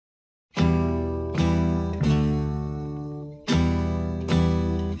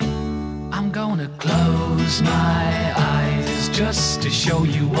I'm gonna close my eyes just to show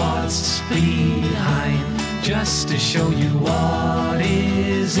you what's behind, just to show you what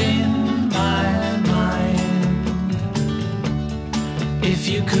is in my mind. If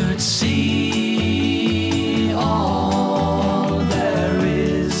you could see all there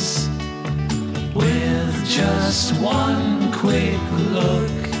is with just one quick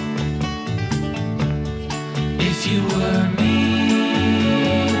look. If you were me,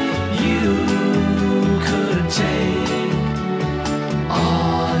 you could take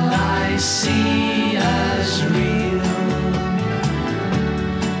all I see as real.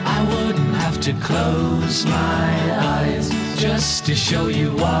 I wouldn't have to close my eyes just to show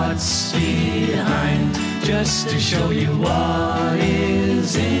you what's behind, just to show you what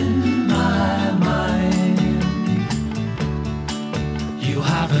is in my mind. You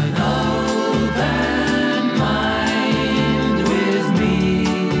have an open mind with me,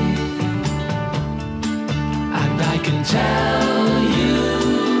 and I can tell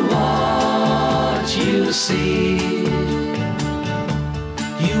you what you see.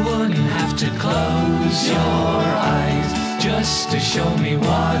 You wouldn't have to close your eyes just to show me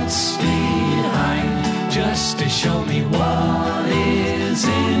what's behind, just to show me what is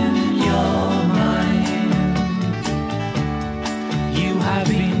in your mind. You have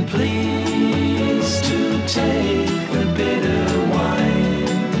been pleased to take the bitter wine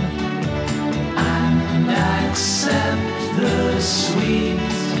and accept the sweet,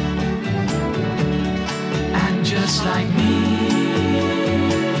 and just like me,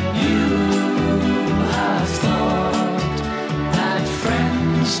 you have thought that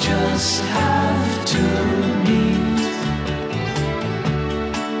friends just have to meet.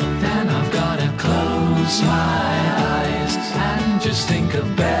 Then I've gotta close my eyes and just think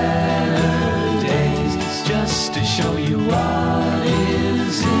of better days, just to show you what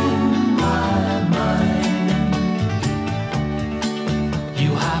is in my mind.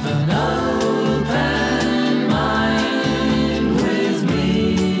 You have an open mind with me,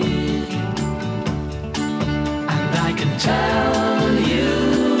 and I can tell you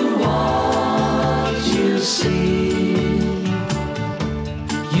what you see.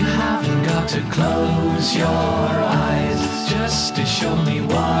 You haven't got to close your eyes just to show me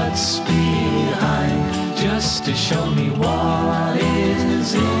what's behind, just to show me what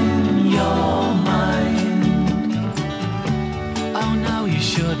is in your mind. Oh no, you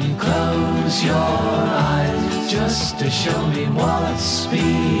shouldn't close your eyes just to show me what's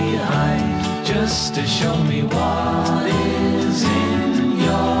behind, just to show me what is